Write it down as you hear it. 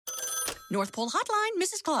North Pole Hotline,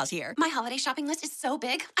 Mrs. Claus here. My holiday shopping list is so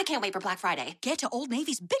big, I can't wait for Black Friday. Get to Old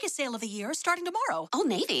Navy's biggest sale of the year starting tomorrow. Old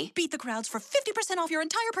Navy? Beat the crowds for 50% off your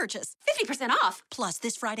entire purchase. 50% off? Plus,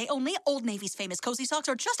 this Friday only, Old Navy's famous cozy socks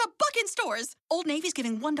are just $1 in stores. Old Navy's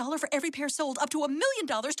giving $1 for every pair sold up to $1 million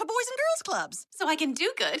to boys and girls clubs. So I can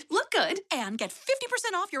do good, look good, and get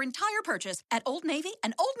 50% off your entire purchase at Old Navy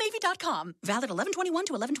and OldNavy.com. Valid 11/21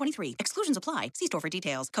 to 11/23. Exclusions apply. See store for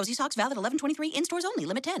details. Cozy socks valid 11/23 in stores only.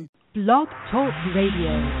 Limit 10. Blog Talk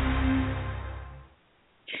Radio.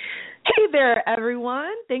 Hey there,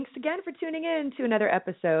 everyone. Thanks again for tuning in to another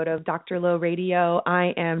episode of Dr. Low Radio.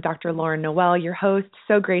 I am Dr. Lauren Noel, your host.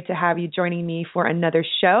 So great to have you joining me for another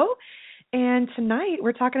show. And tonight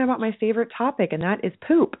we're talking about my favorite topic, and that is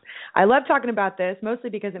poop. I love talking about this, mostly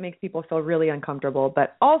because it makes people feel really uncomfortable,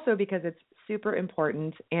 but also because it's super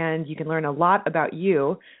important, and you can learn a lot about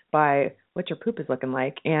you by what your poop is looking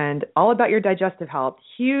like and all about your digestive health.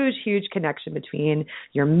 Huge, huge connection between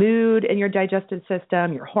your mood and your digestive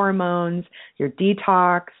system, your hormones, your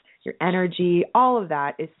detox, your energy, all of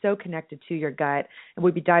that is so connected to your gut. And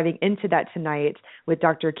we'll be diving into that tonight with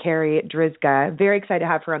Dr. Carrie Drzyzga. Very excited to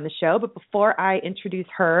have her on the show. But before I introduce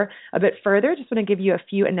her a bit further, just want to give you a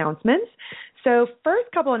few announcements. So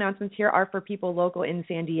first couple announcements here are for people local in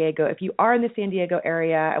San Diego. If you are in the San Diego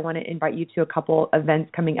area, I want to invite you to a couple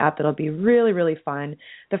events coming up that'll be really, really fun.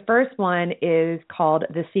 The first one is called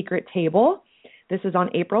The Secret Table. This is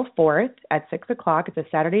on April 4th at 6 o'clock. It's a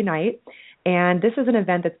Saturday night. And this is an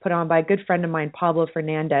event that's put on by a good friend of mine, Pablo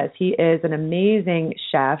Fernandez. He is an amazing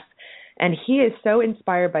chef, and he is so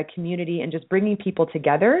inspired by community and just bringing people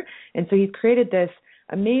together. And so he's created this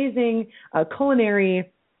amazing culinary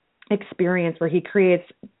experience where he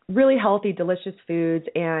creates really healthy, delicious foods,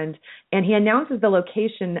 and he announces the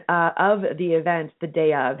location of the event the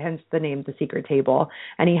day of, hence the name The Secret Table.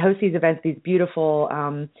 And he hosts these events, these beautiful,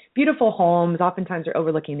 beautiful homes. Oftentimes they're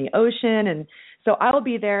overlooking the ocean, and so I'll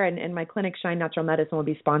be there, and my clinic, Shine Natural Medicine, will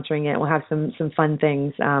be sponsoring it. We'll have some fun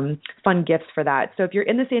things, fun gifts for that. So if you're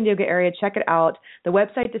in the San Diego area, check it out. The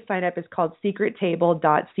website to sign up is called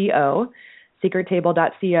secrettable.co,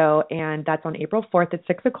 secrettable.co, and that's on April 4th at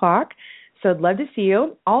 6 o'clock. So I'd love to see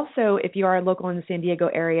you. Also, if you are local in the San Diego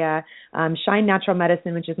area, Shine Natural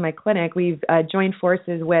Medicine, which is my clinic, we've joined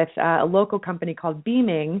forces with a local company called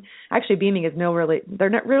Beaming. Actually, Beaming is they're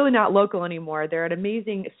not local anymore. They're an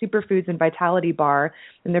amazing superfoods and vitality bar,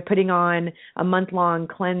 and they're putting on a month-long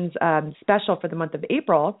cleanse special for the month of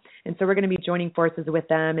April. And so we're going to be joining forces with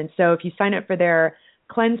them. And so if you sign up for their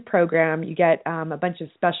cleanse program, you get a bunch of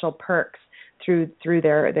special perks through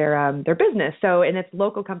their business. So, and it's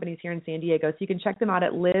local companies here in San Diego. So you can check them out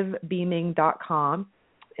at livebeaming.com.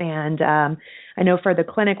 And I know for the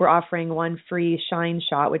clinic, we're offering one free Shine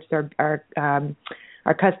shot, which is our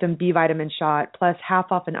custom B vitamin shot, plus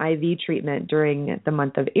half off an IV treatment during the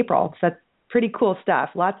month of April. So that's pretty cool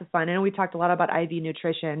stuff. Lots of fun. I know we talked a lot about IV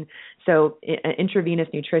nutrition, so intravenous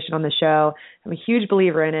nutrition on the show. I'm a huge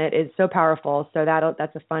believer in it. It's so powerful. So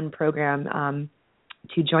that's a fun program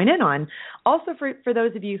to join in on. Also, for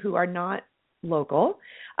those of you who are not local,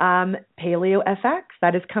 Paleo FX,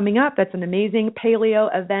 that is coming up. That's an amazing paleo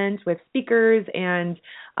event with speakers and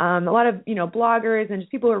a lot of bloggers and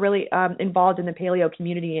just people who are really involved in the paleo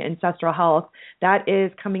community and ancestral health. That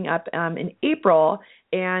is coming up in April,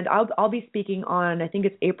 and I'll be speaking on, I think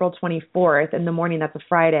it's April 24th in the morning. That's a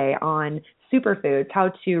Friday, on superfoods, how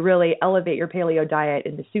to really elevate your paleo diet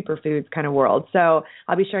into superfoods kind of world. So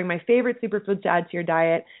I'll be sharing my favorite superfoods to add to your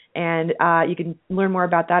diet, and you can learn more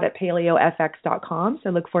about that at paleofx.com. So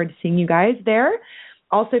I look forward to seeing you guys there.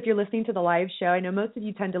 Also, if you're listening to the live show, I know most of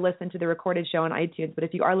you tend to listen to the recorded show on iTunes, but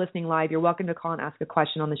if you are listening live, you're welcome to call and ask a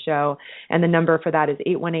question on the show. And the number for that is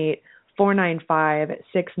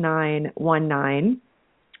 818-495-6919.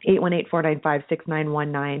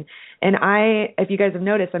 818-495-6919. And if you guys have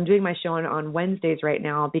noticed, I'm doing my show on Wednesdays right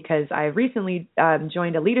now because I recently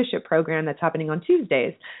joined a leadership program that's happening on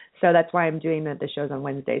Tuesdays. So that's why I'm doing the shows on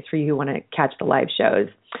Wednesdays for you who want to catch the live shows.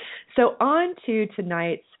 So on to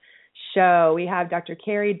tonight's show. We have Dr.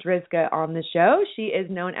 Carrie Drzyzga on the show. She is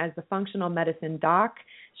known as the Functional Medicine Doc.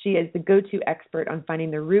 She is the go-to expert on finding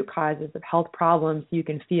the root causes of health problems so you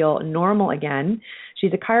can feel normal again.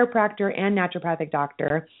 She's a chiropractor and naturopathic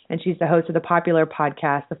doctor, and she's the host of the popular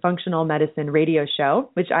podcast, The Functional Medicine Radio Show,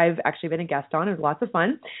 which I've actually been a guest on. It was lots of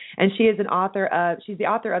fun. And she's the author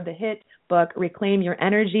of the hit book, Reclaim Your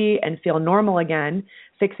Energy and Feel Normal Again,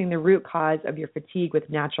 Fixing the Root Cause of Your Fatigue with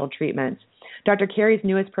Natural Treatments. Dr. Carrie's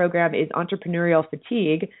newest program is Entrepreneurial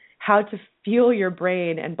Fatigue, How to Fuel Your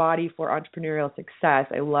Brain and Body for Entrepreneurial Success.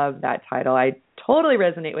 I love that title. I totally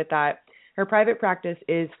resonate with that. Her private practice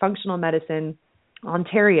is functional medicine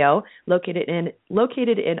Ontario, located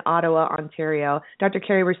in Ottawa, Ontario. Dr.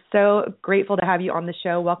 Carey, we're so grateful to have you on the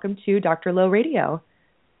show. Welcome to Dr. Low Radio.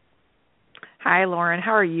 Hi, Lauren.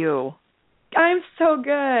 How are you? I'm so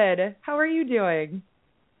good. How are you doing?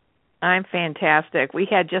 I'm fantastic. We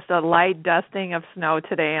had just a light dusting of snow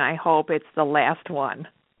today, and I hope it's the last one.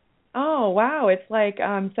 Oh, wow. It's like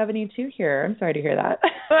 72 here. I'm sorry to hear that.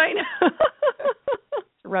 I know.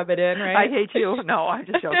 Rub it in, right? I hate you. No, I'm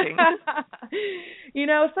just joking.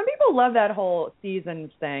 Some people love that whole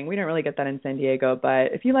seasons thing. We don't really get that in San Diego,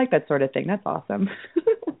 but if you like that sort of thing, that's awesome.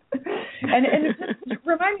 and just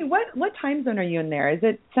remind me, what time zone are you in there? Is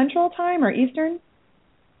it Central Time or Eastern?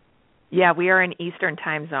 Yeah, we are in Eastern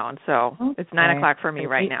Time zone, so It's 9 o'clock for me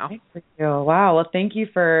right now. Wow. Well, thank you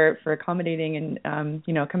for accommodating and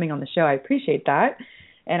coming on the show. I appreciate that.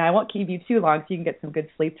 And I won't keep you too long so you can get some good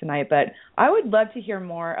sleep tonight. But I would love to hear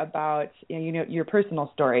more about your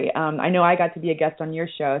personal story. I know I got to be a guest on your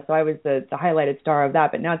show, so I was the highlighted star of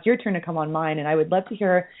that. But now it's your turn to come on mine, and I would love to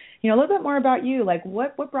hear a little bit more about you. Like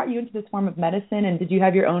what brought you into this form of medicine, and did you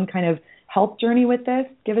have your own kind of health journey with this?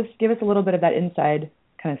 Give us a little bit of that inside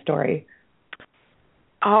kind of story.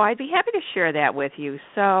 Oh, I'd be happy to share that with you.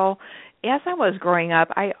 So as I was growing up,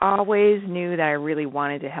 I always knew that I really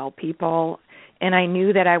wanted to help people. And I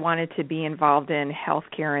knew that I wanted to be involved in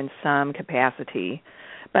healthcare in some capacity.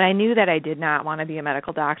 But I knew that I did not want to be a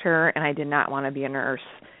medical doctor and I did not want to be a nurse.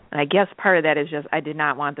 And I guess part of that is just I did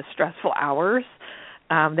not want the stressful hours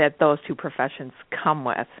that those two professions come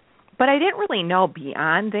with. But I didn't really know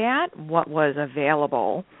beyond that what was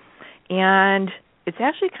available. And it's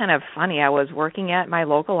actually kind of funny. I was working at my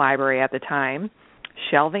local library at the time,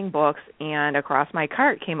 shelving books, and across my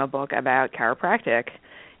cart came a book about chiropractic.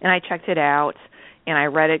 And I checked it out. And I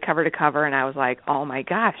read it cover to cover, and I was like, oh, my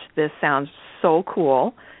gosh, this sounds so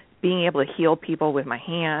cool, being able to heal people with my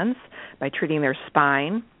hands by treating their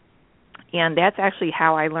spine. And that's actually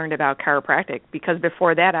how I learned about chiropractic, because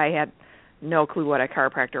before that I had no clue what a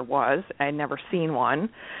chiropractor was. I had never seen one.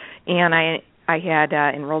 And I had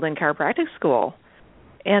enrolled in chiropractic school.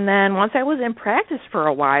 And then once I was in practice for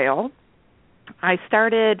a while, I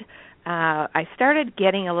started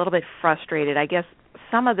getting a little bit frustrated. I guess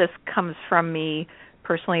some of this comes from me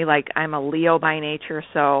personally, like I'm a Leo by nature,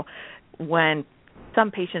 so when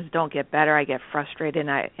some patients don't get better, I get frustrated,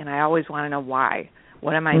 and I always want to know why.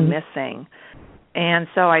 What am I missing? And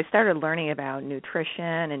so I started learning about nutrition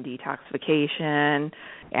and detoxification,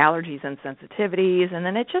 allergies and sensitivities, and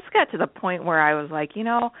then it just got to the point where I was like,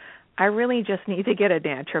 I really just need to get a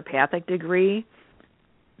naturopathic degree,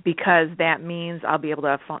 because that means I'll be able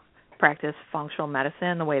to practice functional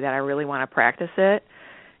medicine the way that I really want to practice it,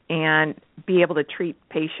 and be able to treat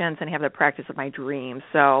patients and have the practice of my dreams.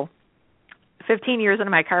 So 15 years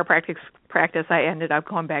into my chiropractic practice, I ended up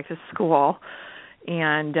going back to school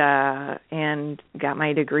and got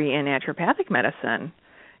my degree in naturopathic medicine.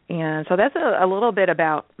 And so that's a little bit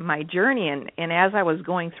about my journey. And as I was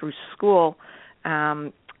going through school,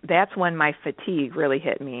 that's when my fatigue really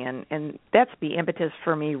hit me. And that's the impetus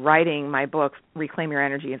for me writing my book, Reclaim Your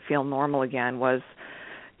Energy and Feel Normal Again, was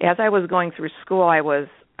as I was going through school, I was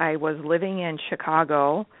living in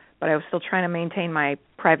Chicago, but I was still trying to maintain my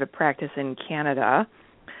private practice in Canada.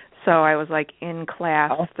 So I was like in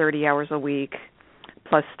class 30 hours a week,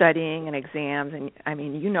 plus studying and exams. And I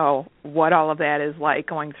mean, you know what all of that is like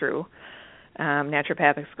going through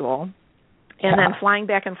naturopathic school. And then flying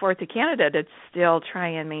back and forth to Canada to still try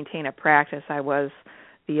and maintain a practice. I was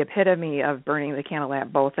the epitome of burning the candle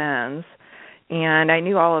at both ends. And I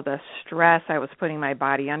knew all of the stress I was putting my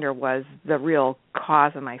body under was the real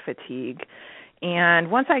cause of my fatigue. And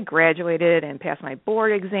once I graduated and passed my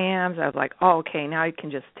board exams, I was like, oh, okay, now I can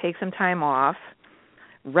just take some time off,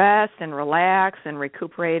 rest and relax and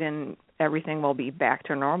recuperate, and everything will be back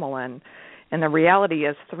to normal. And the reality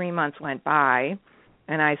is 3 months went by,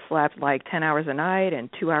 and I slept like 10 hours a night and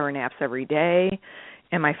 2-hour naps every day,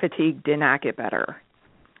 and my fatigue did not get better.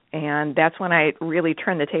 And that's when I really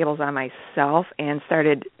turned the tables on myself and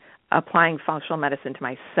started applying functional medicine to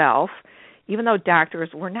myself. Even though doctors,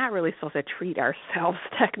 we're not really supposed to treat ourselves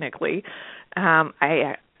technically,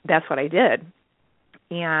 that's what I did.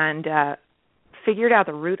 And figured out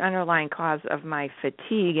the root underlying cause of my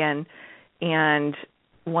fatigue, and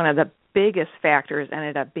one of the biggest factors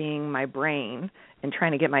ended up being my brain and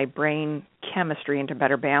trying to get my brain chemistry into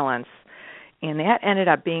better balance. And that ended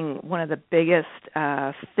up being one of the biggest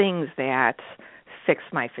things that fixed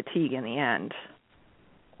my fatigue in the end.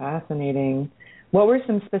 Fascinating. What were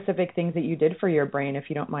some specific things that you did for your brain, if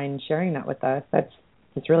you don't mind sharing that with us? That's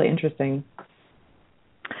really interesting.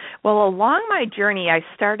 Well, along my journey, I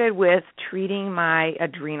started with treating my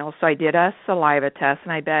adrenals. So I did a saliva test,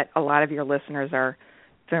 and I bet a lot of your listeners are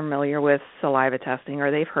familiar with saliva testing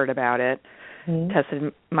or they've heard about it. Mm-hmm.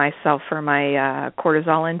 Tested myself for my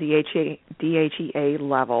cortisol and DHEA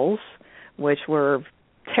levels, which were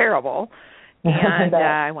terrible. And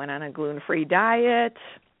I went on a gluten-free diet,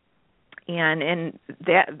 and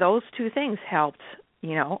those two things helped,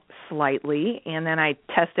 slightly. And then I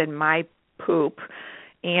tested my poop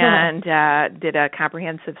and did a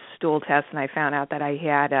comprehensive stool test, and I found out that I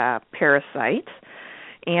had a parasite,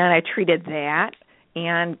 and I treated that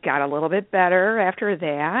and got a little bit better after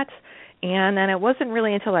that. And then it wasn't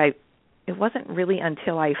really until I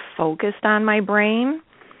focused on my brain.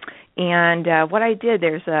 And what I did,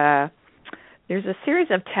 there's a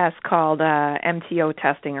series of tests called MTO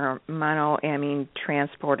testing, or monoamine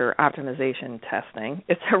transporter optimization testing.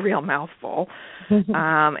 It's a real mouthful.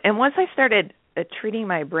 And once I started treating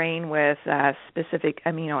my brain with specific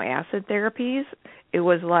amino acid therapies, it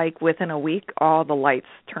was like within a week, all the lights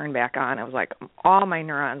turned back on. It was like all my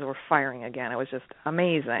neurons were firing again. It was just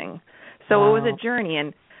amazing. So Wow. It was a journey.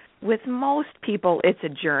 And with most people, it's a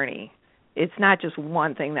journey. It's not just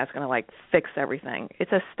one thing that's going to fix everything.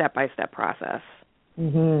 It's a step-by-step process.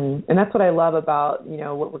 Mm-hmm. And that's what I love about,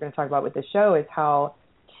 what we're going to talk about with the show is how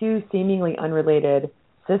two seemingly unrelated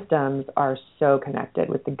systems are so connected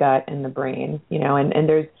with the gut and the brain, and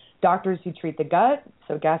there's doctors who treat the gut,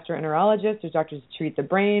 so gastroenterologists, there's doctors who treat the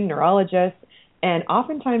brain, neurologists, and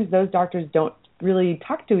oftentimes those doctors don't really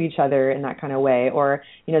talk to each other in that kind of way, or,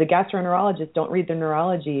 the gastroenterologists don't read the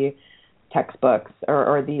neurology textbooks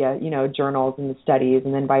or the, journals and the studies,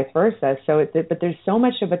 and then vice versa. So, but there's so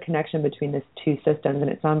much of a connection between these two systems, and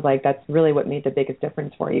it sounds like that's really what made the biggest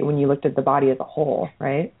difference for you when you looked at the body as a whole,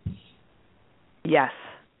 right? Yes.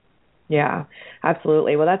 Yeah,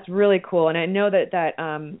 absolutely. Well, that's really cool. And I know that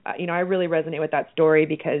I really resonate with that story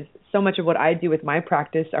because so much of what I do with my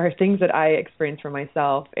practice are things that I experience for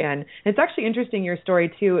myself. And it's actually interesting, your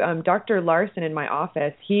story, too. Dr. Larson in my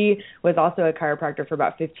office, he was also a chiropractor for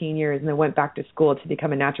about 15 years and then went back to school to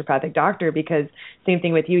become a naturopathic doctor because same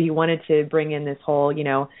thing with you. He wanted to bring in this whole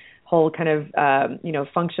kind of,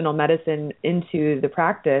 functional medicine into the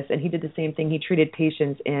practice. And he did the same thing. He treated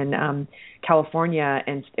patients in California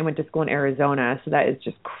and went to school in Arizona. So that is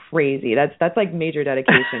just crazy. That's like major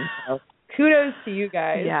dedication. So kudos to you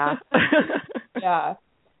guys. Yeah. Yeah.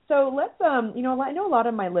 So let's, I know a lot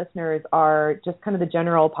of my listeners are just kind of the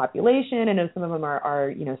general population. I know some of them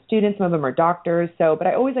are students, some of them are doctors. So, but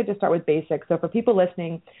I always like to start with basics. So for people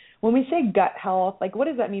listening, when we say gut health, what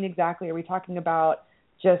does that mean exactly? Are we talking about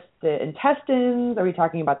just the intestines? Are we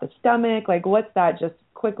talking about the stomach? What's that? Just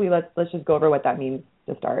quickly, let's just go over what that means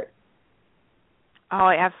to start. Oh,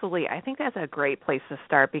 absolutely. I think that's a great place to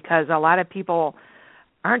start because a lot of people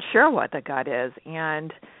aren't sure what the gut is.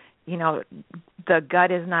 And, the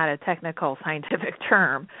gut is not a technical scientific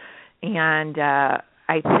term. And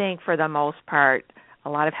I think for the most part, a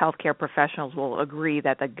lot of healthcare professionals will agree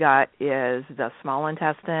that the gut is the small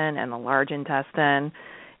intestine and the large intestine,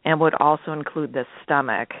 and would also include the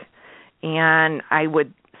stomach. And I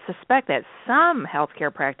would suspect that some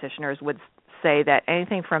healthcare practitioners would say that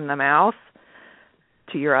anything from the mouth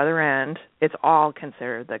to your other end, it's all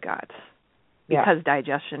considered the gut because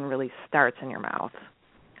digestion really starts in your mouth.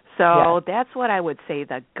 So that's what I would say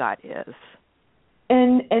the gut is.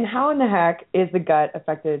 And how in the heck is the gut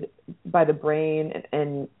affected by the brain,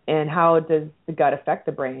 and how does the gut affect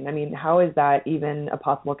the brain? I mean, how is that even a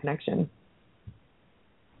possible connection?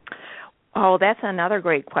 Oh, that's another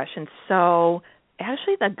great question. So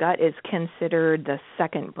actually the gut is considered the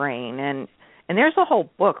second brain, and there's a whole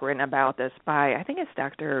book written about this by, I think it's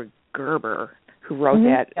Dr. Gerber who wrote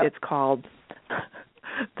that. Yep. It's called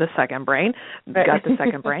The Second Brain, right. Gut, the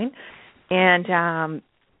Second Brain. And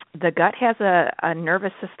the gut has a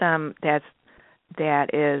nervous system that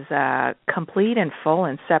is complete and full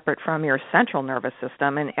and separate from your central nervous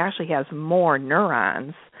system, and actually has more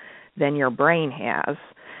neurons than your brain has.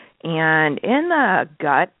 And in the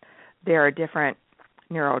gut, there are different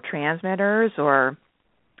neurotransmitters or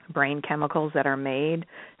brain chemicals that are made,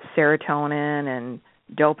 serotonin and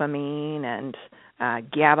dopamine and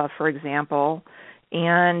GABA, for example.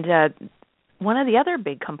 And one of the other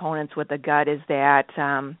big components with the gut is that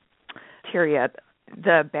the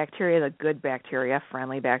good bacteria,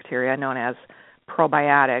 friendly bacteria known as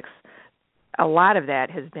probiotics, a lot of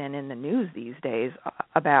that has been in the news these days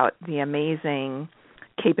about the amazing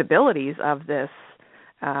capabilities of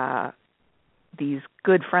these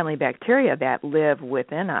good friendly bacteria that live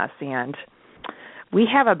within us. And we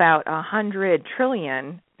have about 100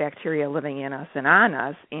 trillion bacteria living in us and on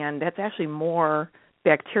us, and that's actually more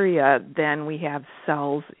bacteria than we have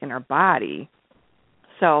cells in our body.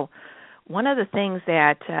 So one of the things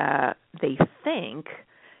that they think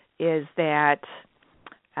is that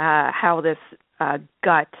how this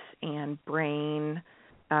gut and brain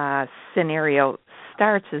scenario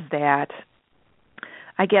starts is that,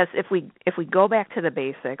 I guess if we go back to the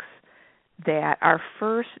basics, that our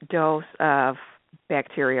first dose of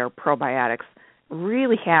bacteria or probiotics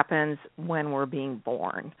really happens when we're being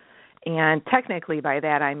born. And technically by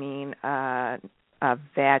that I mean a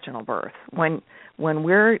vaginal birth. When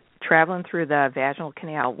we're traveling through the vaginal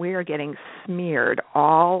canal, we are getting smeared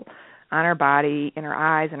all on our body, in our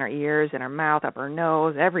eyes, in our ears, in our mouth, up our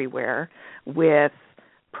nose, everywhere, with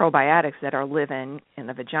probiotics that are living in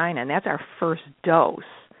the vagina. And that's our first dose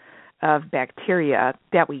of bacteria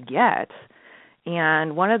that we get.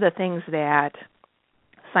 And one of the things that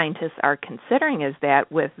scientists are considering is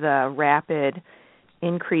that with the rapid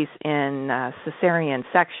increase in cesarean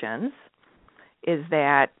sections, is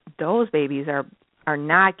that those babies are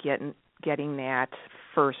not getting that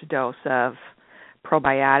first dose of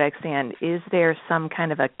probiotics, and is there some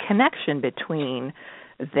kind of a connection between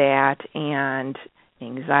that and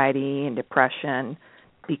anxiety and depression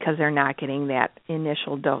because they're not getting that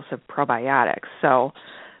initial dose of probiotics? So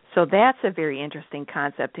that's a very interesting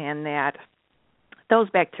concept, and that those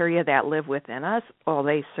bacteria that live within us, well,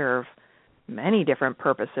 they serve many different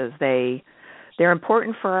purposes. They're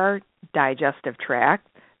important for our digestive tract.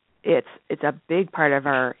 It's a big part of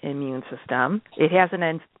our immune system. It has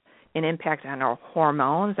an impact on our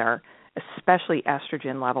hormones, especially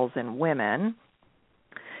estrogen levels in women.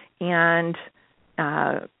 And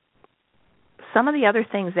some of the other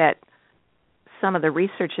things that some of the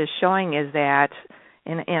research is showing is that,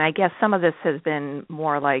 and I guess some of this has been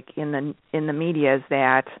more like in the media, is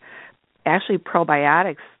that actually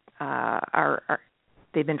probiotics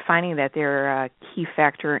they've been finding that they're a key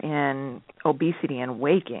factor in obesity and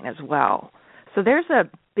weight gain as well. So there's a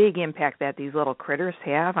big impact that these little critters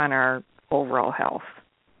have on our overall health.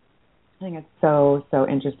 I think it's so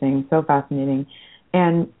interesting, so fascinating.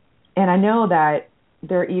 And I know that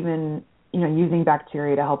they're even, using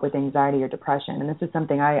bacteria to help with anxiety or depression. And this is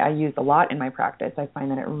something I use a lot in my practice. I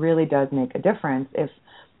find that it really does make a difference. If,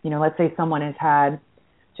 let's say someone has had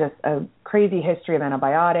just a crazy history of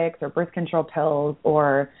antibiotics or birth control pills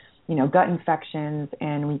or, gut infections,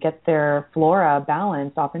 and we get their flora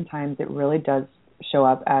balanced, oftentimes it really does show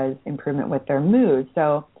up as improvement with their mood.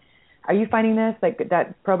 So are you finding this, like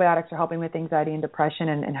that probiotics are helping with anxiety and depression,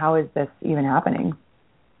 and how is this even happening?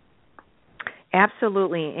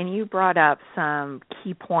 Absolutely. And you brought up some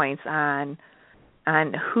key points on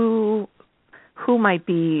who might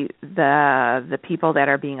be the people that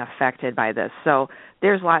are being affected by this. So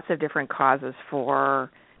there's lots of different causes for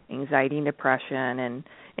anxiety and depression, and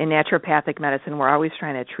in naturopathic medicine, we're always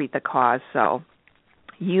trying to treat the cause. So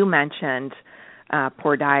you mentioned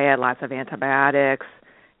poor diet, lots of antibiotics,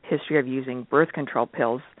 history of using birth control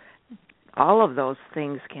pills. All of those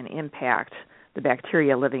things can impact the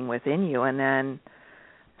bacteria living within you. And then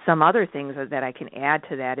some other things that I can add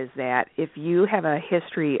to that is that if you have a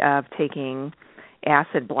history of taking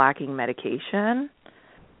acid-blocking medication,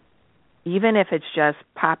 even if it's just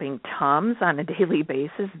popping Tums on a daily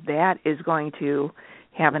basis, that is going to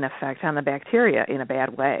have an effect on the bacteria in a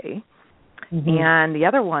bad way. Mm-hmm. And the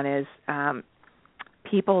other one is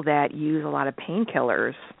people that use a lot of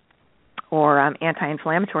painkillers or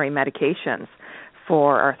anti-inflammatory medications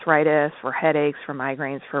for arthritis, for headaches, for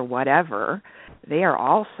migraines, for whatever, they are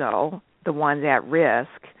also the ones at risk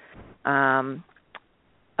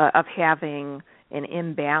of having an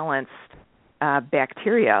imbalanced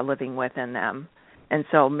bacteria living within them. And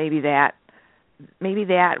so maybe that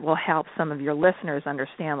will help some of your listeners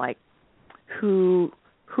understand, like, who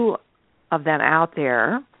of them out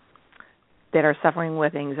there that are suffering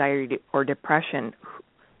with anxiety or depression,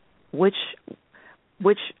 which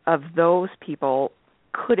of those people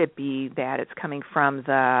could it be that it's coming from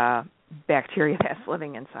the bacteria that's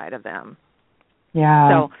living inside of them? Yeah.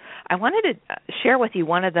 So I wanted to share with you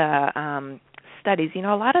one of the studies. A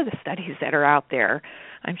lot of the studies that are out there,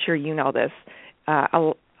 I'm sure you know this,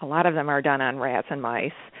 a lot of them are done on rats and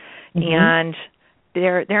mice. Mm-hmm. And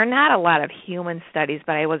there are not a lot of human studies,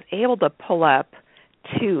 but I was able to pull up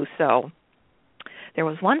two. So there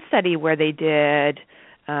was one study where they did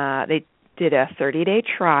a 30-day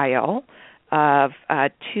trial of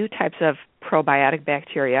two types of probiotic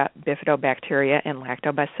bacteria, bifidobacteria and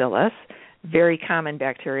lactobacillus, very common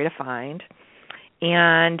bacteria to find.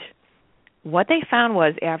 And what they found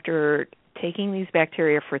was after taking these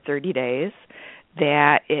bacteria for 30 days,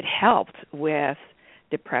 that it helped with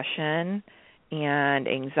depression and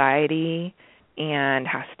anxiety and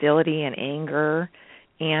hostility and anger,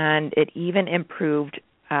 and it even improved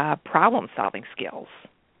problem-solving skills.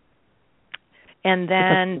 And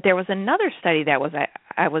then there was another study that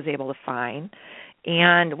I was able to find,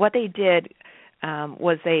 and what they did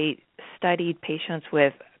was they studied patients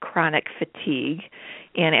with chronic fatigue,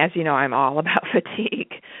 and as you know, I'm all about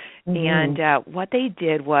fatigue. And what they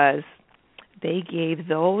did was they gave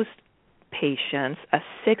those patients a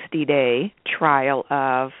 60-day trial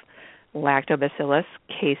of Lactobacillus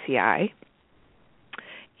casei,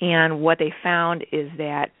 and what they found is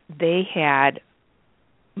that they had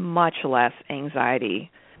much less anxiety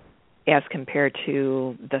as compared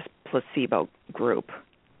to the placebo group.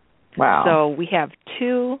 Wow. So we have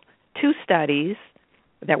two studies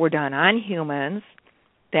that were done on humans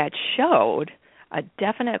that showed a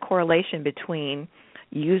definite correlation between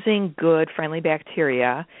using good friendly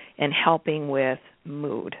bacteria and helping with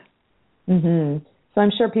mood. Mm-hmm. So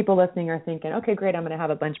I'm sure people listening are thinking, okay, great, I'm going to have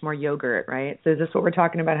a bunch more yogurt, right? So is this what we're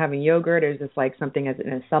talking about, having yogurt, or is this like something as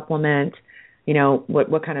in a supplement? You know,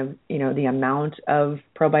 what kind of, you know, the amount of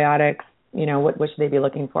probiotics, you know, what should they be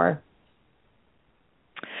looking for?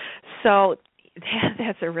 So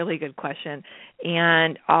that's a really good question.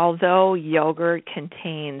 And although yogurt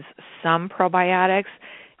contains some probiotics,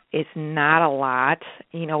 it's not a lot.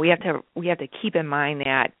 You know, we have to keep in mind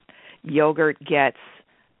that yogurt gets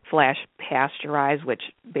flash pasteurized, which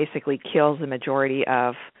basically kills the majority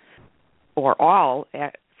of, or all,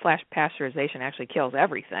 flash pasteurization actually kills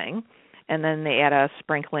everything. And then they add a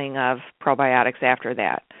sprinkling of probiotics after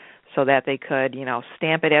that so that they could, you know,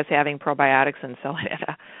 stamp it as having probiotics and sell it at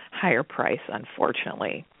a higher price,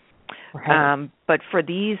 unfortunately. Right. But for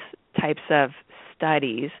these types of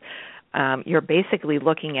studies, you're basically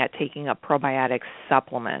looking at taking a probiotic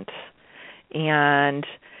supplement. And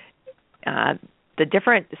the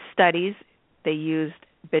different studies, they used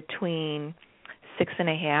between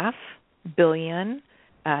 6.5 billion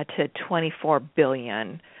to 24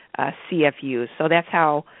 billion CFUs. So that's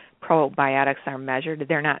how probiotics are measured.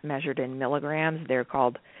 They're not measured in milligrams. They're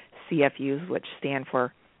called CFUs, which stand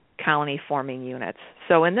for colony-forming units.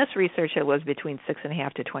 So in this research, it was between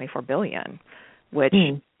 6.5 to 24 billion, which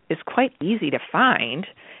is quite easy to find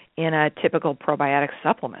in a typical probiotic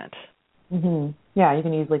supplement. Mm-hmm. Yeah, you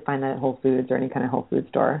can easily find that at Whole Foods or any kind of Whole Foods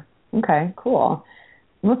store. Okay, cool.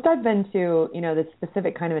 Let's dive into, you know, the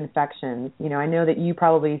specific kind of infections. You know, I know that you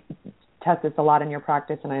probably test this a lot in your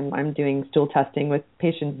practice, and I'm doing stool testing with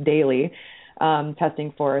patients daily,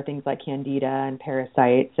 testing for things like candida and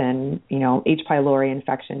parasites and, you know, H. pylori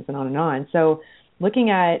infections and on and on. So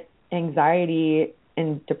looking at anxiety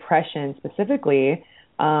and depression specifically,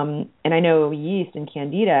 and I know yeast and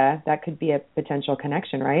candida, that could be a potential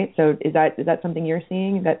connection, right? So is that something you're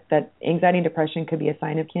seeing, that anxiety and depression could be a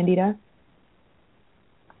sign of candida?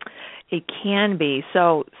 It can be.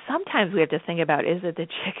 So sometimes we have to think about, is it the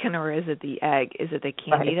chicken or is it the egg? Is it the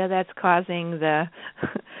candida that's causing the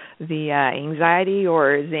anxiety,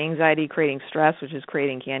 or is the anxiety creating stress, which is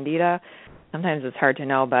creating candida? Sometimes it's hard to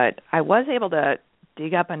know, but I was able to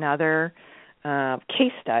dig up another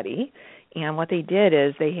case study, and what they did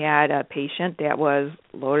is they had a patient that was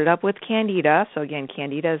loaded up with candida. So again,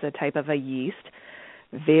 candida is a type of a yeast,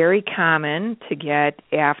 very common to get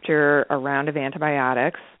after a round of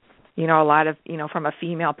antibiotics. You know, a lot of, you know, from a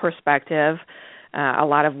female perspective, a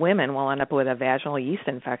lot of women will end up with a vaginal yeast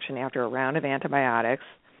infection after a round of antibiotics.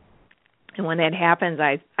 And when that happens,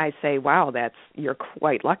 I say, wow, you're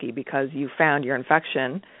quite lucky because you found your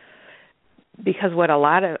infection. Because what a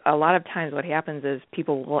lot of times what happens is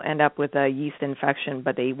people will end up with a yeast infection,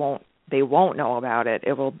 but they won't know about it.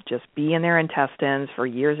 It will just be in their intestines for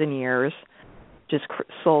years and years, just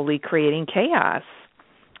slowly creating chaos.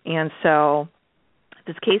 And so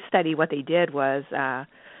this case study, what they did was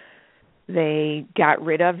they got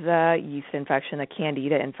rid of the yeast infection, the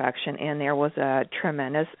candida infection, and there was a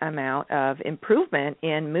tremendous amount of improvement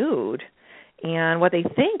in mood. And what they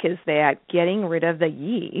think is that getting rid of the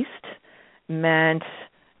yeast meant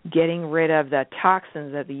getting rid of the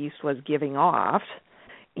toxins that the yeast was giving off,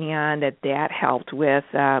 and that helped with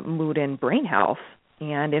mood and brain health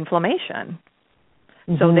and inflammation.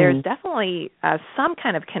 Mm-hmm. So there's definitely some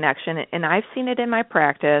kind of connection, and I've seen it in my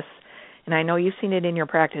practice, and I know you've seen it in your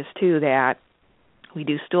practice too, that we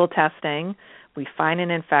do stool testing, we find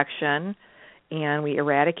an infection, and we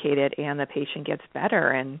eradicate it, and the patient gets better.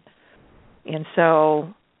 And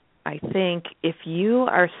so I think if you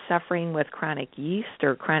are suffering with chronic yeast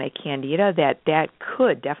or chronic candida, that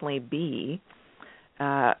could definitely be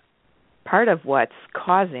part of what's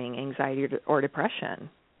causing anxiety or depression.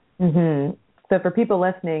 Mm-hmm. So for people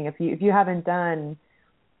listening, if you haven't done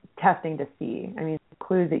testing to see. I mean,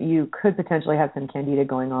 clues that you could potentially have some candida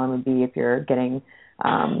going on would be if you're getting,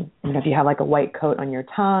 if you have like a white coat on your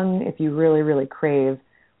tongue, if you really, really crave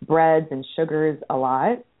breads and sugars a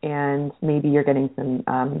lot, and maybe you're getting some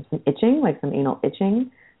itching, like some anal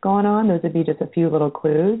itching going on. Those would be just a few little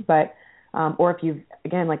clues. But or if you've,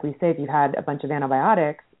 again, like we say, if you've had a bunch of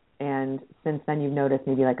antibiotics and since then you've noticed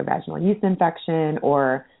maybe like a vaginal yeast infection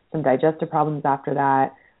or some digestive problems after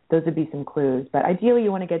that, those would be some clues. But ideally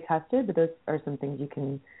you want to get tested, but those are some things you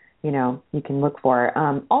can look for.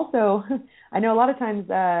 Also, I know a lot of times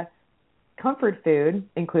comfort food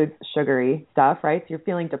includes sugary stuff, right? So you're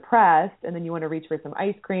feeling depressed and then you want to reach for some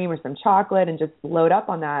ice cream or some chocolate and just load up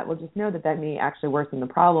on that. Well, just know that may actually worsen the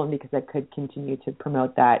problem because that could continue to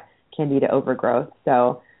promote that candida overgrowth.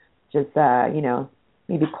 So just,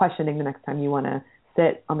 maybe questioning the next time you want to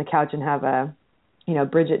sit on the couch and have a,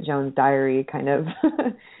 Bridget Jones' Diary kind of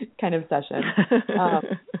session.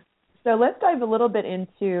 So let's dive a little bit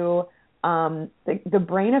into the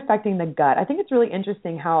brain affecting the gut. I think it's really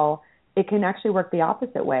interesting how it can actually work the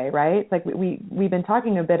opposite way, right? It's like we've been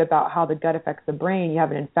talking a bit about how the gut affects the brain. You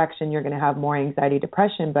have an infection, you're going to have more anxiety,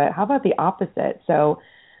 depression, but how about the opposite? So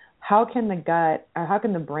how can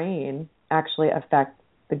the brain actually affect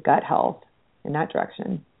the gut health in that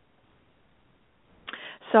direction?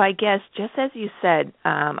 So I guess just as you said,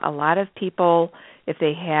 a lot of people, if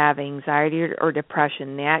they have anxiety or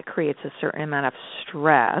depression, that creates a certain amount of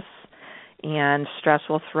stress, and stress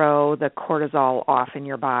will throw the cortisol off in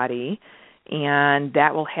your body, and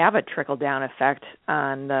that will have a trickle-down effect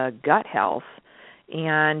on the gut health.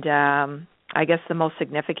 And I guess the most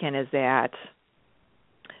significant is that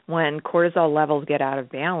when cortisol levels get out of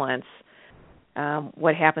balance,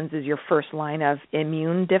 what happens is your first line of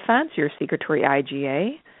immune defense, your secretory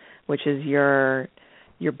IgA, which is your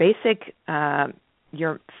basic,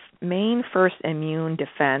 your main first immune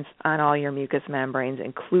defense on all your mucous membranes,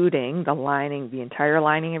 including the entire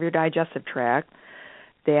lining of your digestive tract,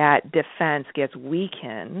 that defense gets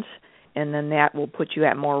weakened, and then that will put you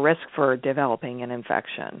at more risk for developing an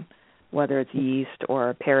infection, whether it's yeast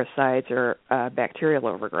or parasites or bacterial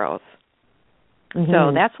overgrowth. Mm-hmm.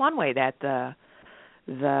 So that's one way that the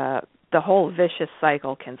whole vicious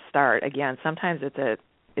cycle can start. Again, sometimes is it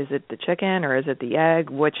the chicken or is it the egg?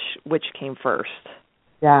 Which came first?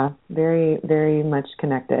 Yeah, very, very much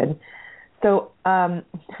connected. So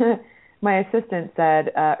my assistant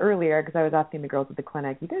said earlier, because I was asking the girls at the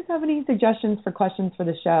clinic, you guys have any suggestions for questions for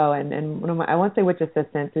the show? And I won't say which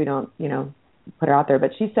assistant so we don't, put her out there,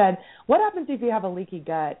 but she said, what happens if you have a leaky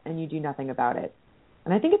gut and you do nothing about it?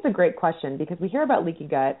 And I think it's a great question because we hear about leaky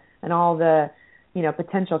gut and all the,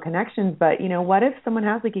 potential connections, but, what if someone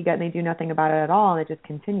has leaky gut and they do nothing about it at all and it just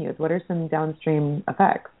continues? What are some downstream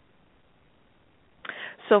effects?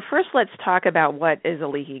 So first, let's talk about what is a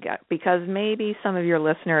leaky gut, because maybe some of your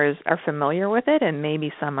listeners are familiar with it and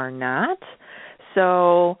maybe some are not.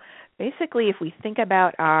 So basically, if we think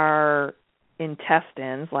about our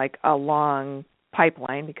intestines like a long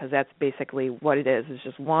pipeline, because that's basically what it is, it's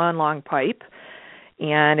just one long pipe,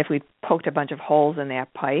 and if we poked a bunch of holes in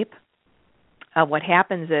that pipe, what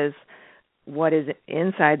happens is what is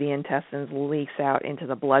inside the intestines leaks out into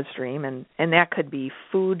the bloodstream, and that could be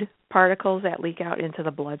food particles that leak out into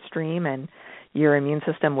the bloodstream, and your immune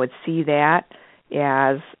system would see that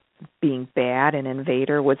as being bad. An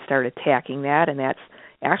invader would start attacking that, and that's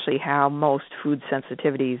actually how most food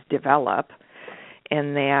sensitivities develop.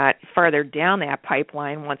 And that farther down that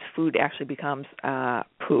pipeline, once food actually becomes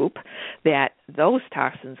poop, that those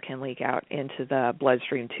toxins can leak out into the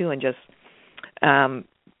bloodstream too, and just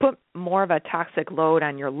put more of a toxic load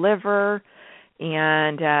on your liver,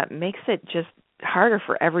 and makes it just harder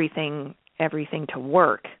for everything to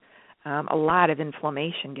work. A lot of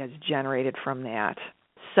inflammation gets generated from that.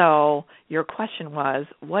 So your question was,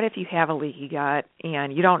 what if you have a leaky gut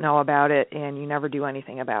and you don't know about it and you never do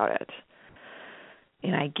anything about it?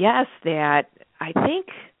 And I guess that I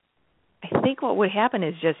think what would happen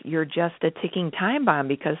is you're just a ticking time bomb,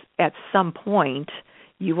 because at some point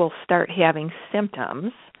you will start having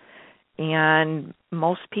symptoms, and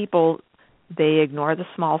most people, they ignore the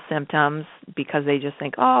small symptoms because they just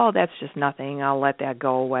think, oh, that's just nothing, I'll let that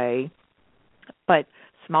go away. But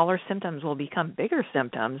smaller symptoms will become bigger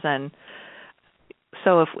symptoms. And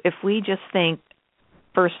so if we just think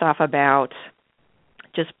first off about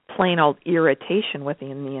just plain old irritation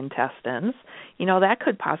within the intestines, that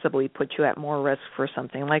could possibly put you at more risk for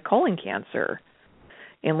something like colon cancer.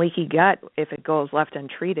 In leaky gut, if it goes left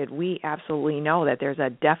untreated, we absolutely know that there's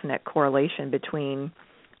a definite correlation between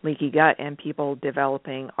leaky gut and people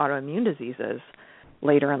developing autoimmune diseases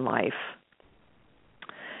later in life.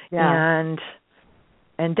 Yeah.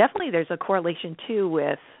 And definitely there's a correlation, too,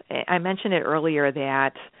 with, I mentioned it earlier,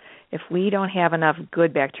 that if we don't have enough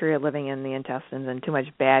good bacteria living in the intestines and too much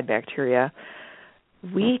bad bacteria,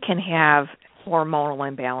 we can have hormonal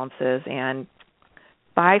imbalances. And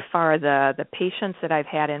by far the patients that I've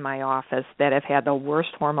had in my office that have had the worst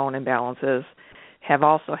hormone imbalances have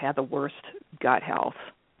also had the worst gut health.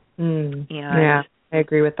 Yeah, I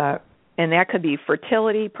agree with that. And that could be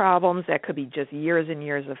fertility problems. That could be just years and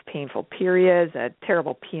years of painful periods, a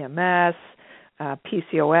terrible PMS,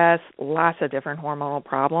 PCOS, lots of different hormonal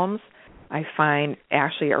problems I find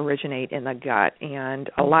actually originate in the gut.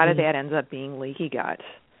 And a lot of that ends up being leaky gut.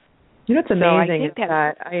 You know what's amazing is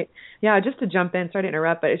that just to jump in, sorry to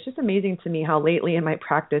interrupt, but it's just amazing to me how lately in my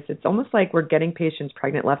practice, it's almost like we're getting patients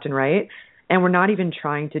pregnant left and right, and we're not even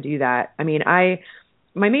trying to do that. I mean,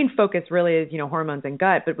 my main focus really is, hormones and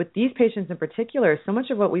gut, but with these patients in particular, so much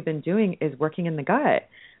of what we've been doing is working in the gut.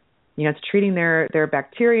 It's treating their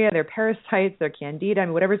bacteria, their parasites, their candida,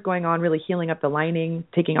 whatever's going on, really healing up the lining,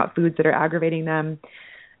 taking out foods that are aggravating them.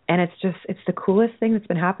 And it's the coolest thing that's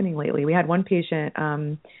been happening lately. We had one patient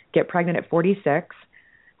get pregnant at 46,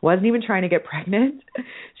 wasn't even trying to get pregnant.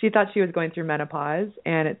 She thought she was going through menopause,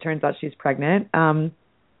 and it turns out she's pregnant.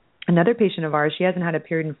 Another patient of ours, she hasn't had a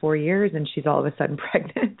period in 4 years, and she's all of a sudden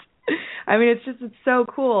pregnant. It's so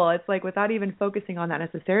cool. It's like without even focusing on that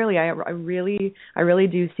necessarily, I really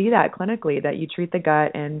do see that clinically, that you treat the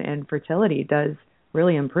gut and fertility does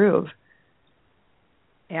really improve.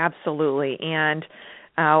 Absolutely. And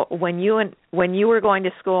when you were going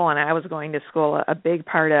to school and I was going to school, a big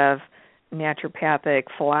part of naturopathic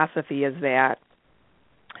philosophy is that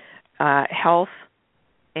health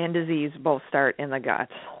and disease both start in the gut.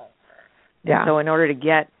 Yeah. And so in order to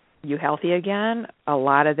get you healthy again, a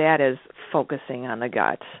lot of that is focusing on the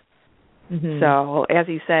gut. Mm-hmm. So as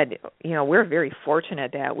you said, we're very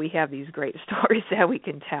fortunate that we have these great stories that we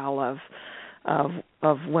can tell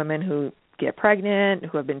of women who get pregnant,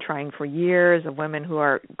 who have been trying for years, of women who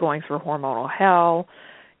are going through hormonal hell,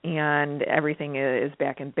 and everything is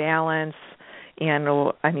back in balance. And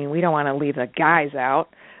we don't want to leave the guys out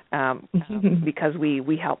because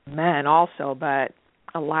we help men also, but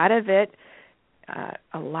a lot of it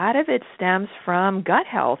stems from gut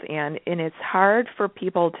health, and it's hard for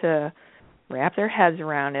people to wrap their heads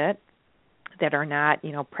around it that are not,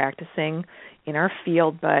 practicing in our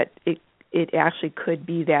field, but it actually could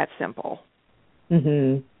be that simple.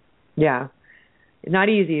 Mhm. Yeah. Not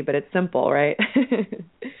easy, but it's simple, right?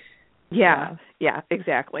 Yeah,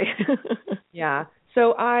 exactly. Yeah.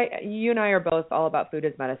 So you and I are both all about food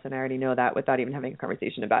as medicine. I already know that without even having a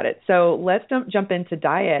conversation about it. So let's jump into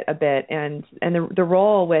diet a bit and the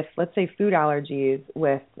role with, let's say, food allergies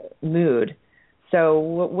with mood. So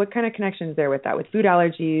what kind of connection is there with that, with food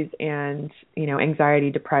allergies and,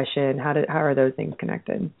 anxiety, depression? How are those things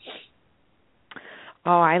connected?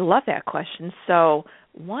 Oh, I love that question. So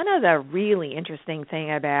one of the really interesting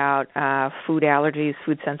thing about food allergies,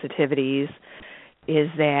 food sensitivities, is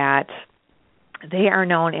that they are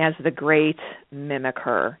known as the great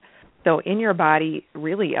mimicker. So in your body,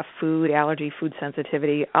 really a food allergy, food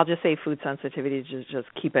sensitivity, I'll just say food sensitivity to just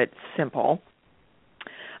keep it simple.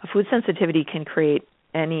 A food sensitivity can create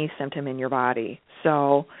any symptom in your body.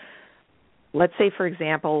 So let's say, for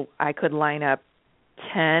example, I could line up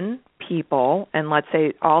 10 people, and let's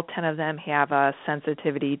say all 10 of them have a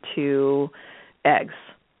sensitivity to eggs.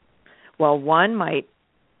 Well, one might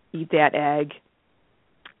eat that egg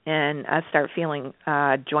and start feeling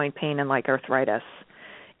joint pain and like arthritis.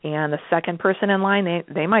 And the second person in line,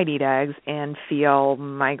 they might eat eggs and feel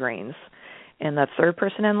migraines. And the third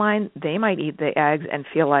person in line, they might eat the eggs and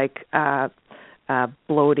feel like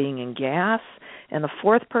bloating and gas. And the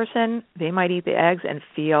fourth person, they might eat the eggs and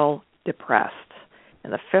feel depressed.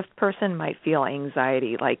 And the fifth person might feel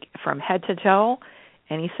anxiety. Like from head to toe,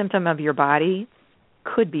 any symptom of your body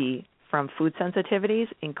could be from food sensitivities,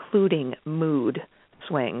 including mood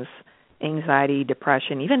swings, anxiety,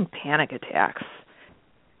 depression, even panic attacks.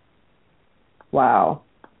 Wow.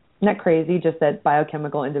 Isn't that crazy, just that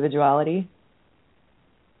biochemical individuality?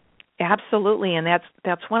 Absolutely, and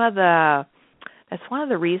that's one of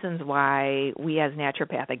the reasons why we as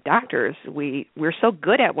naturopathic doctors, we're so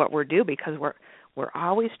good at what we do, because we're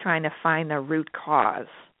always trying to find the root cause.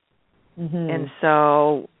 Mm-hmm. And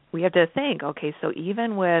so we have to think, okay, so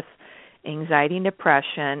even with anxiety and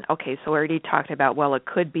depression, okay, so we already talked about, well, it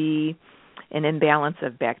could be an imbalance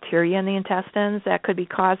of bacteria in the intestines that could be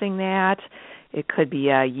causing that. It could be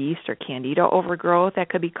a yeast or candida overgrowth that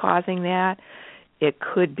could be causing that. It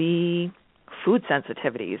could be food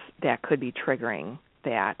sensitivities that could be triggering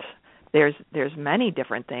that. There's many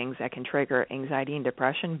different things that can trigger anxiety and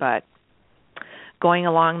depression, but going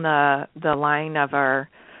along the line of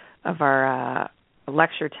our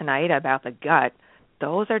lecture tonight about the gut,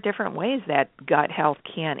 those are different ways that gut health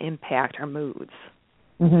can impact our moods.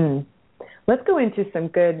 Mm-hmm. Let's go into some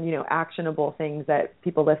good, actionable things that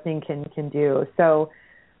people listening can do. So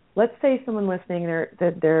let's say someone listening,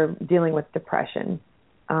 they're dealing with depression.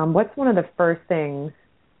 What's one of the first things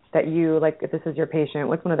that you, like if this is your patient,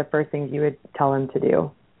 what's one of the first things you would tell them to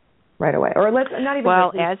do right away? Or let's not even,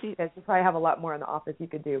 because you probably have a lot more in the office you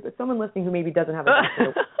could do, but someone listening who maybe doesn't have a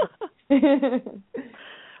doctor.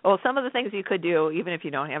 Well, some of the things you could do, even if you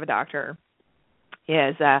don't have a doctor,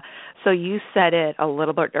 is, so you said it a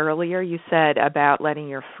little bit earlier, you said about letting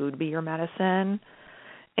your food be your medicine.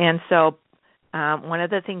 And so one of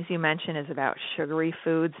the things you mentioned is about sugary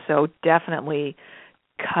foods, so definitely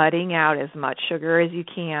cutting out as much sugar as you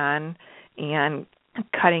can and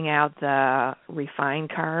cutting out the refined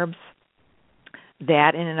carbs.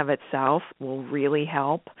 That in and of itself will really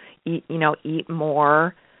help. Eat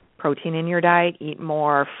more protein in your diet, eat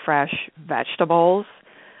more fresh vegetables,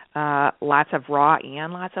 lots of raw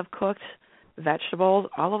and lots of cooked vegetables.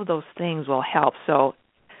 All of those things will help. So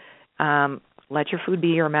let your food be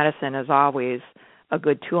your medicine is always a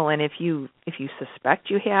good tool. And if you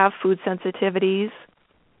suspect you have food sensitivities,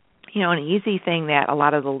 an easy thing that a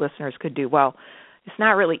lot of the listeners could do, well, it's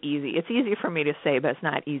not really easy. It's easy for me to say, but it's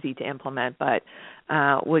not easy to implement, but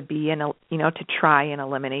would be, to try an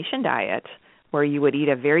elimination diet where you would eat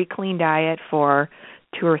a very clean diet for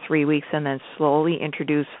 2 or 3 weeks and then slowly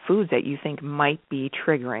introduce foods that you think might be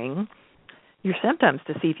triggering your symptoms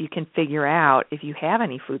to see if you can figure out if you have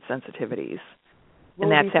any food sensitivities. What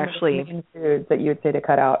and that's actually foods that you would say to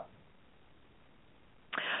cut out.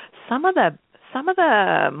 Some of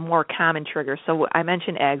the more common triggers. So I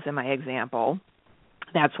mentioned eggs in my example.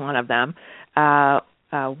 That's one of them.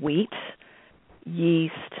 Wheat,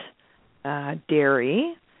 yeast,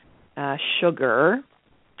 dairy, sugar,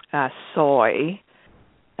 soy,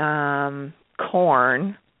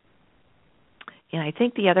 corn, and I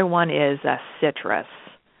think the other one is citrus.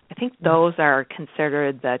 I think those are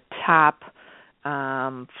considered the top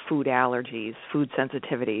food allergies, food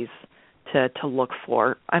sensitivities to look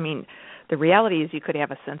for. I mean, the reality is you could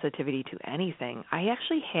have a sensitivity to anything. I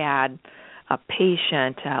actually had a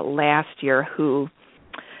patient last year who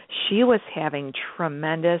she was having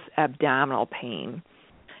tremendous abdominal pain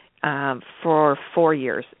for 4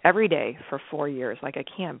 years, every day for 4 years. Like, I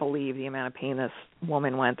can't believe the amount of pain this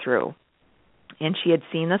woman went through. And she had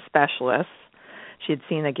seen the specialists. She had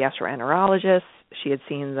seen the gastroenterologist. She had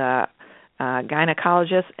seen the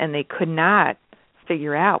gynecologist, and they could not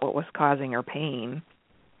figure out what was causing her pain.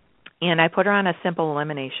 And I put her on a simple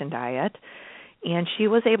elimination diet, and she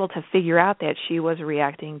was able to figure out that she was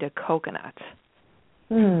reacting to coconut.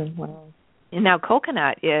 Wow. And now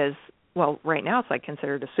coconut is, well, right now it's like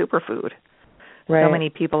considered a superfood. Right. So many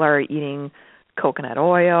people are eating coconut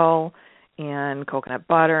oil and coconut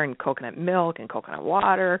butter and coconut milk and coconut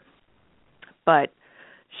water. But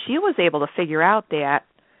she was able to figure out that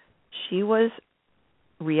she was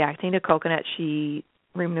reacting to coconut. She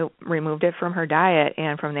removed it from her diet,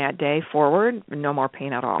 and from that day forward, no more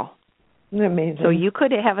pain at all. Amazing. So you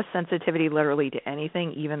could have a sensitivity literally to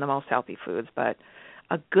anything, even the most healthy foods. But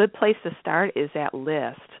a good place to start is that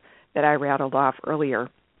list that I rattled off earlier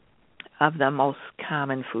of the most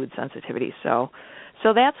common food sensitivities. So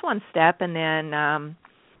that's one step. And then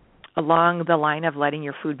along the line of letting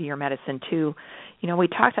your food be your medicine too, we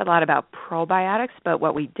talked a lot about probiotics, but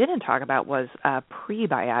what we didn't talk about was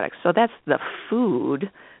prebiotics. So that's the food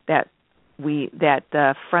that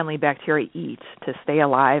the friendly bacteria eat to stay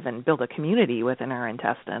alive and build a community within our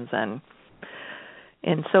intestines.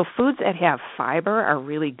 And so foods that have fiber are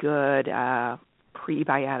really good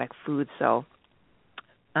prebiotic foods. So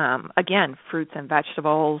again, fruits and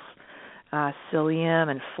vegetables, psyllium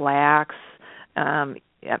and flax,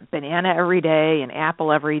 banana every day, an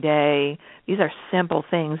apple every day. These are simple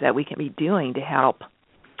things that we can be doing to help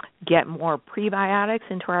get more prebiotics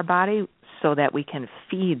into our body so that we can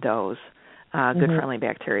feed those good friendly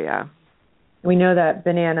bacteria. We know that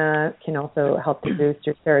banana can also help to boost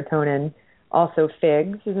your serotonin. Also,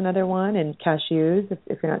 figs is another one, and cashews,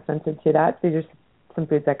 if you're not sensitive to that. So there's some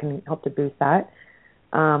foods that can help to boost that.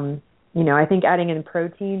 I think adding in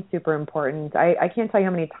protein, super important. I can't tell you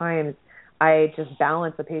how many times I just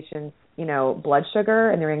balance a patient's, blood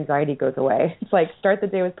sugar and their anxiety goes away. It's like start the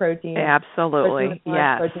day with protein. Absolutely,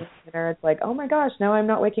 yes. Protein dinner. It's like, oh my gosh, now I'm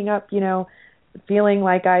not waking up, feeling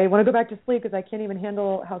like I want to go back to sleep because I can't even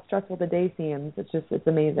handle how stressful the day seems. It's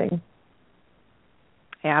amazing.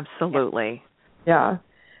 Absolutely. Yeah.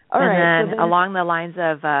 All and right. Then along the lines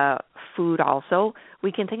of food also,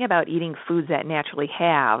 we can think about eating foods that naturally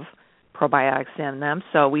have probiotics in them.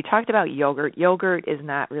 So we talked about yogurt. Yogurt is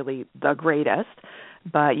not really the greatest,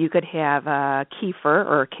 but you could have kefir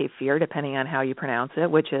or kefir, depending on how you pronounce it,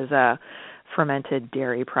 which is a fermented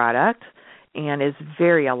dairy product and is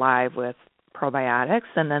very alive with probiotics.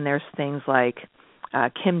 And then there's things like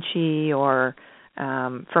kimchi or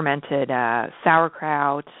fermented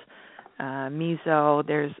sauerkraut, miso.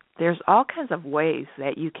 There's all kinds of ways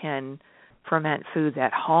that you can ferment foods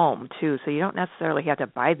at home too. So you don't necessarily have to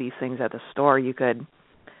buy these things at the store. You could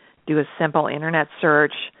do a simple internet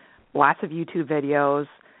search, lots of YouTube videos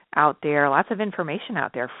out there, lots of information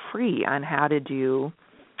out there free on how to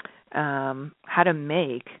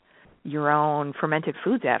make your own fermented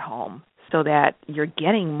foods at home so that you're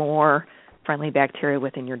getting more friendly bacteria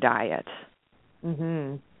within your diet.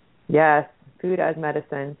 Mhm. Yes, food as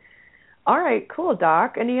medicine. All right, cool,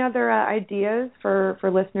 Doc. Any other ideas for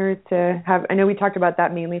listeners to have? I know we talked about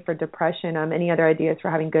that mainly for depression. Any other ideas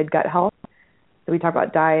for having good gut health? So we talked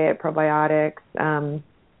about diet, probiotics.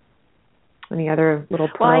 Any other little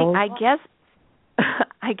pearls? Well,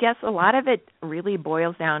 I guess a lot of it really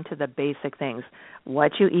boils down to the basic things: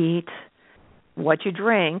 what you eat, what you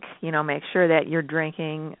drink. Make sure that you're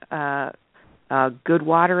drinking good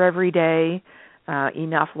water every day,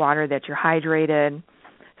 enough water that you're hydrated.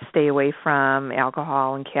 Stay away from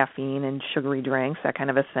alcohol and caffeine and sugary drinks, that kind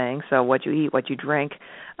of a thing. So what you eat, what you drink,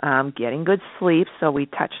 getting good sleep. So we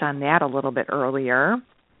touched on that a little bit earlier.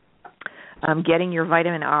 Getting your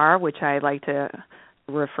vitamin R, which I like to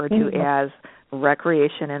refer to as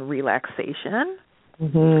recreation and relaxation.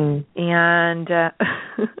 Mm-hmm. And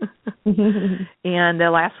and the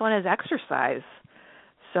last one is exercise.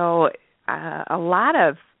 So a lot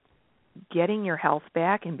of getting your health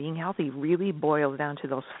back and being healthy really boils down to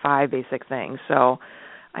those 5 basic things. So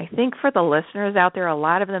I think for the listeners out there, a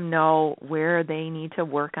lot of them know where they need to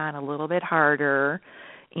work on a little bit harder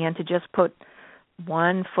and to just put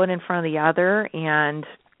one foot in front of the other and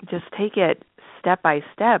just take it step by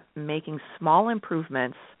step. Making small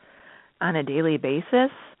improvements on a daily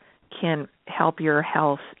basis can help your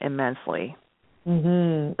health immensely.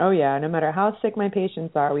 Oh, yeah. No matter how sick my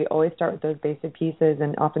patients are, we always start with those basic pieces,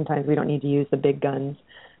 and oftentimes we don't need to use the big guns.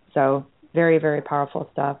 So very, very powerful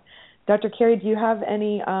stuff. Dr. Carrie, do you have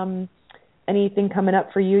anything coming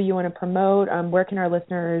up for you want to promote? Where can our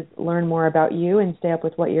listeners learn more about you and stay up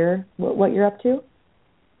with what you're up to?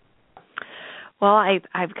 Well,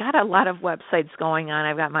 I've got a lot of websites going on.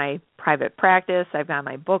 I've got my private practice. I've got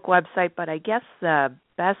my book website, but I guess the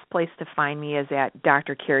best place to find me is at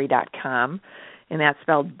drcarrie.com. And that's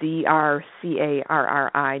spelled DRCARRI.com.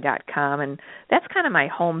 And that's kind of my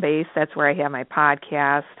home base. That's where I have my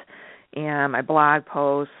podcast and my blog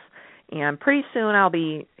posts. And pretty soon I'll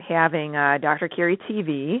be having Dr. Carrie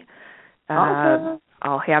TV. Awesome.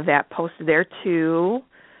 I'll have that posted there too.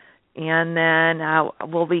 And then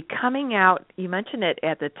we'll be coming out, you mentioned it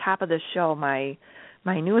at the top of the show, my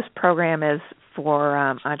newest program is for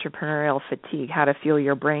entrepreneurial fatigue, how to fuel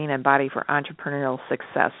your brain and body for entrepreneurial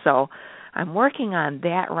success. So I'm working on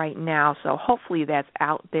that right now, so hopefully that's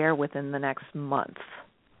out there within the next month.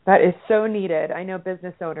 That is so needed. I know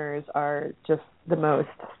business owners are just the most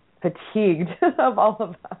fatigued of all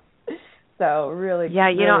of us. So really, yeah,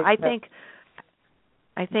 really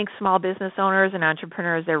I think small business owners and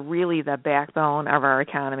entrepreneurs, they're really the backbone of our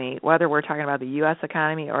economy. Whether we're talking about the U.S.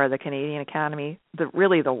 economy or the Canadian economy,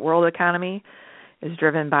 really the world economy is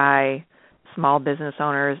driven by small business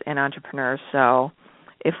owners and entrepreneurs. So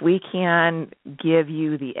if we can give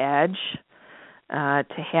you the edge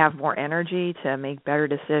to have more energy, to make better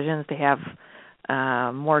decisions, to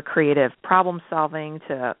have more creative problem solving,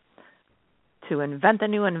 to invent the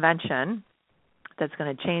new invention that's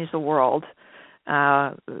going to change the world,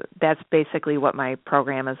 that's basically what my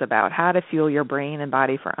program is about, how to fuel your brain and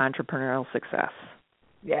body for entrepreneurial success.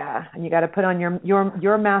 Yeah, and you got to put on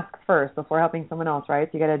your mask first before helping someone else, right?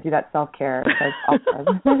 So you got to do that self-care.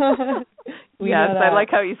 Yes, I like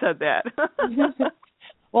how you said that.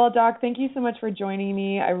 Well, Doc, thank you so much for joining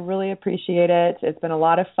me. I really appreciate it. It's been a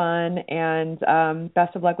lot of fun, and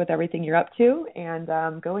best of luck with everything you're up to, and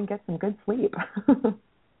go and get some good sleep.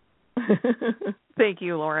 Thank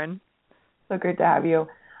you, Lauren. So great to have you.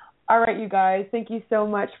 All right, you guys, thank you so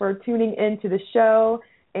much for tuning in to the show,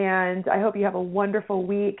 and I hope you have a wonderful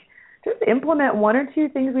week. Just implement 1 or 2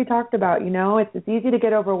 things we talked about. It's easy to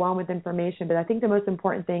get overwhelmed with information, but I think the most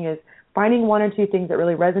important thing is finding 1 or 2 things that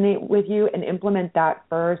really resonate with you and implement that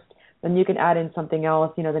first. Then you can add in something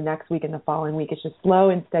else, the next week and the following week. It's just slow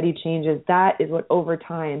and steady changes. That is what over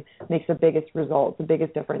time makes the biggest results, the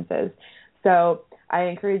biggest differences. So I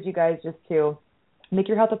encourage you guys just to make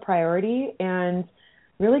your health a priority and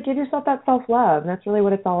really give yourself that self-love. And that's really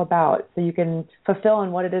what it's all about. So you can fulfill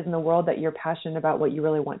in what it is in the world that you're passionate about, what you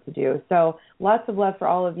really want to do. So lots of love for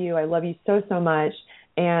all of you. I love you so, so much.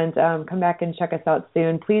 And come back and check us out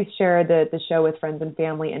soon. Please share the show with friends and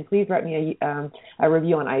family. And please write me a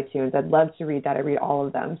review on iTunes. I'd love to read that. I read all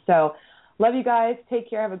of them. So love you guys. Take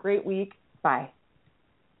care. Have a great week. Bye.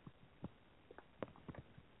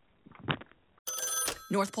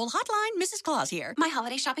 North Pole Hotline, Mrs. Claus here. My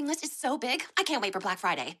holiday shopping list is so big, I can't wait for Black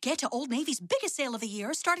Friday. Get to Old Navy's biggest sale of the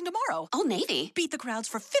year starting tomorrow. Old Navy? Beat the crowds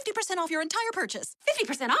for 50% off your entire purchase.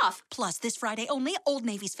 50% off? Plus, this Friday only, Old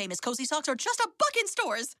Navy's famous cozy socks are just $1 in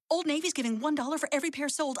stores. Old Navy's giving $1 for every pair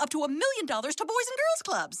sold up to $1 million to boys and girls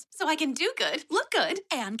clubs. So I can do good, look good.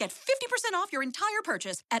 And get 50% off your entire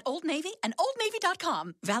purchase at Old Navy and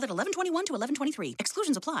OldNavy.com. Valid 11/21 to 11/23.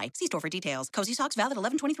 Exclusions apply. See store for details. Cozy socks valid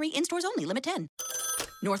 11/23 in stores only. Limit 10.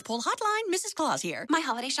 North Pole Hotline, Mrs. Claus here. My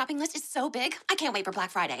holiday shopping list is so big, I can't wait for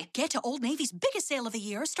Black Friday. Get to Old Navy's biggest sale of the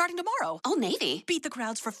year starting tomorrow. Old Navy? Beat the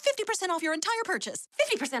crowds for 50% off your entire purchase.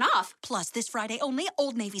 50% off? Plus, this Friday only,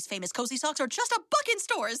 Old Navy's famous cozy socks are just $1 in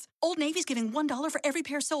stores. Old Navy's giving $1 for every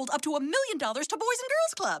pair sold up to $1 million to boys and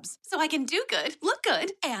girls clubs. So I can do good, look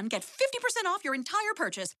good. And get 50% off your entire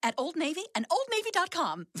purchase at Old Navy and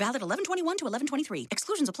OldNavy.com. Valid 11/21 to 11/23.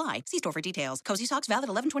 Exclusions apply. See store for details. Cozy socks valid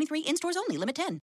 11/23 in stores only. Limit 10.